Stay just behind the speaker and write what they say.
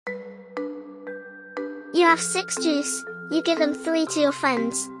You have 6 juice, you give them 3 to your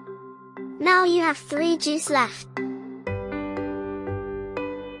friends. Now you have 3 juice left.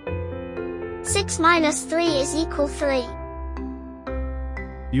 6 minus 3 is equal 3.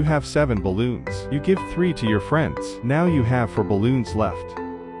 You have 7 balloons. You give 3 to your friends. Now you have 4 balloons left.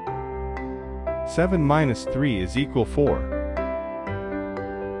 7 minus 3 is equal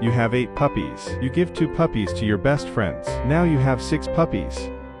 4. You have 8 puppies. You give 2 puppies to your best friends. Now you have 6 puppies.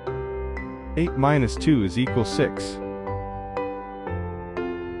 8 minus 2 is equal 6.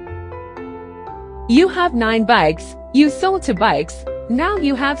 You have 9 bikes. You sold 2 bikes. Now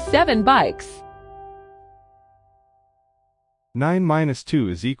you have 7 bikes. 9 minus 2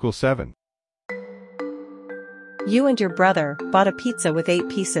 is equal 7. You and your brother bought a pizza with 8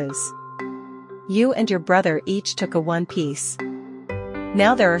 pieces. You and your brother each took a 1 piece.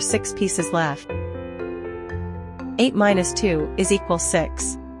 Now there are 6 pieces left. 8 minus 2 is equal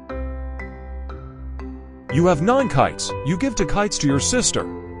 6. You have 9 kites. You give 2 kites to your sister.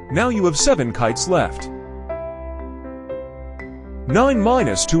 Now you have 7 kites left. 9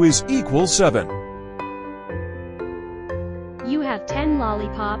 minus 2 is equal 7. You have 10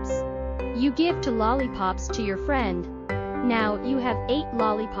 lollipops. You give 2 lollipops to your friend. Now you have 8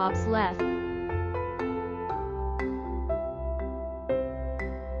 lollipops left.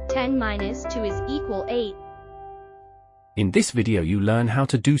 10 minus 2 is equal 8. In this video you learn how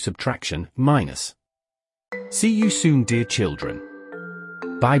to do subtraction, minus. See you soon, dear children.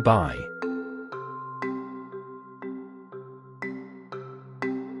 Bye bye.